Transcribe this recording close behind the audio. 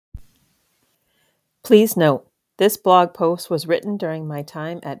Please note, this blog post was written during my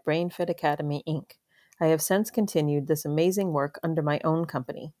time at BrainFit Academy, Inc. I have since continued this amazing work under my own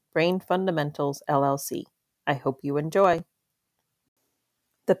company, Brain Fundamentals, LLC. I hope you enjoy.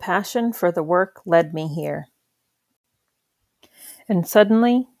 The passion for the work led me here. And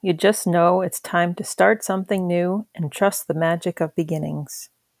suddenly, you just know it's time to start something new and trust the magic of beginnings.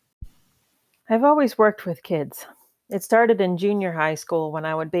 I've always worked with kids. It started in junior high school when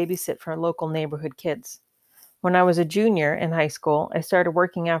I would babysit for local neighborhood kids. When I was a junior in high school, I started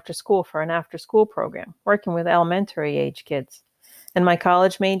working after school for an after-school program, working with elementary age kids. And my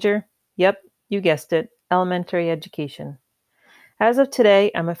college major? Yep, you guessed it, elementary education. As of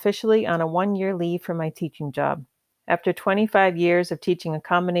today, I'm officially on a 1-year leave from my teaching job. After 25 years of teaching a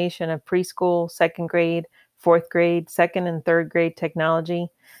combination of preschool, second grade, fourth grade, second and third grade technology,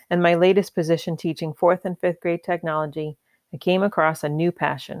 and my latest position teaching fourth and fifth grade technology, I came across a new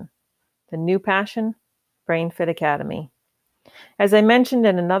passion. The new passion? BrainFit Academy. As I mentioned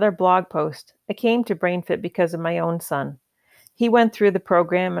in another blog post, I came to BrainFit because of my own son. He went through the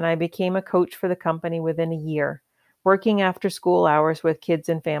program and I became a coach for the company within a year, working after school hours with kids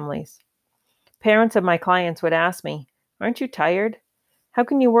and families. Parents of my clients would ask me, "Aren't you tired? How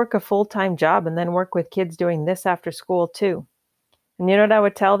can you work a full-time job and then work with kids doing this after school too?" And you know what I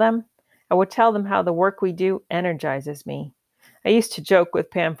would tell them? I would tell them how the work we do energizes me. I used to joke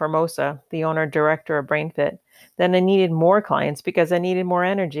with Pam Formosa, the owner-director of BrainFit, that I needed more clients because I needed more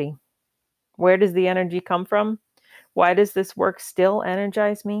energy. Where does the energy come from? Why does this work still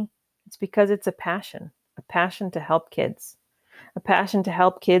energize me? It's because it's a passion to help kids. A passion to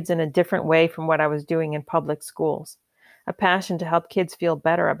help kids in a different way from what I was doing in public schools. A passion to help kids feel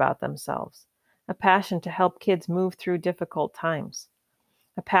better about themselves. A passion to help kids move through difficult times.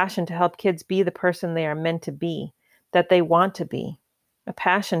 A passion to help kids be the person they are meant to be, that they want to be. A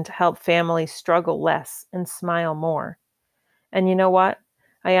passion to help families struggle less and smile more. And you know what?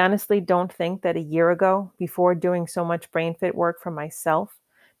 I honestly don't think that a year ago, before doing so much BrainFit work for myself,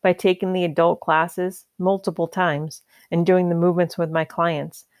 by taking the adult classes multiple times and doing the movements with my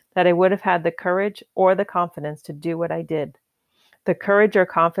clients, that I would have had the courage or the confidence to do what I did. The courage or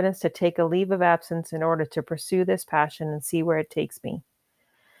confidence to take a leave of absence in order to pursue this passion and see where it takes me.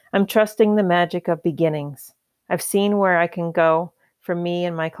 I'm trusting the magic of beginnings. I've seen where I can go for me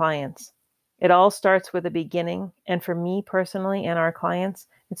and my clients. It all starts with a beginning, and for me personally and our clients,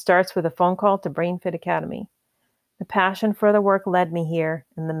 it starts with a phone call to BrainFit Academy. The passion for the work led me here,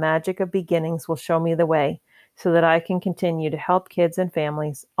 and the magic of beginnings will show me the way so that I can continue to help kids and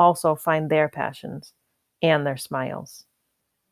families also find their passions and their smiles.